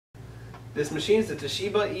This machine is the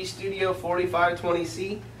Toshiba eStudio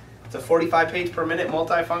 4520C. It's a 45 page per minute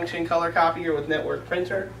multifunction color copier with network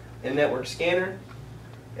printer and network scanner.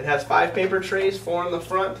 It has 5 paper trays, 4 on the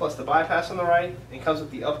front plus the bypass on the right, and comes with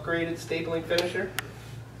the upgraded stapling finisher.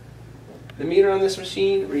 The meter on this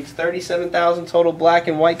machine reads 37,000 total black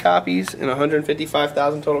and white copies and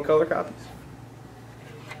 155,000 total color copies.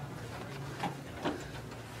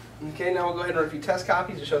 Okay, now we'll go ahead and run a few test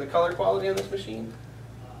copies to show the color quality on this machine.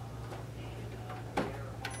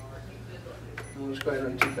 And we'll just go ahead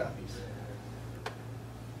and run 2 copies.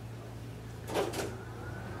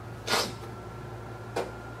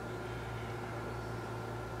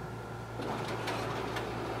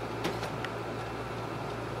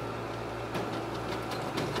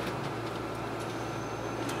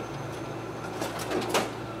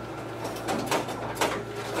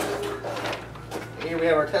 Here we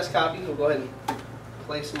have our test copies. We'll go ahead and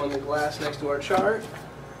place them on the glass next to our chart.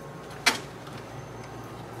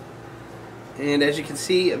 And as you can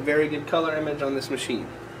see, a very good color image on this machine.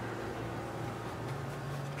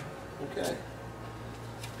 Okay.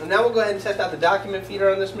 And now we'll go ahead and test out the document feeder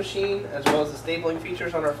on this machine, as well as the stapling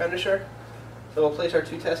features on our finisher. So we'll place our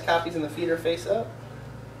 2 test copies in the feeder face up.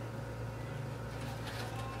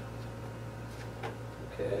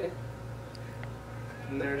 Okay.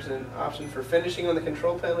 And there's an option for finishing on the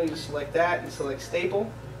control panel. You just select that and select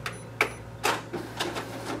staple.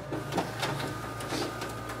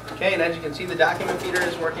 Okay, and as you can see, the document feeder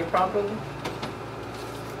is working properly.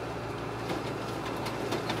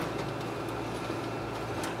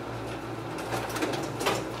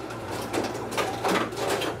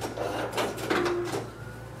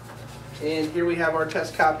 And here we have our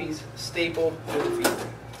test copies stapled to the feeder.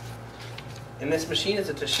 And this machine is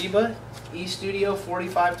a Toshiba eStudio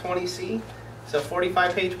 4520C. It's a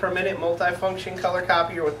 45 page per minute multifunction color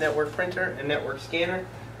copier with network printer and network scanner.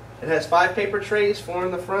 It has 5 paper trays, 4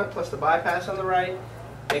 in the front plus the bypass on the right.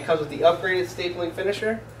 And it comes with the upgraded stapling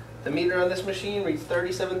finisher. The meter on this machine reads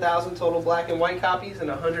 37,000 total black and white copies and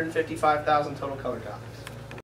 155,000 total color copies.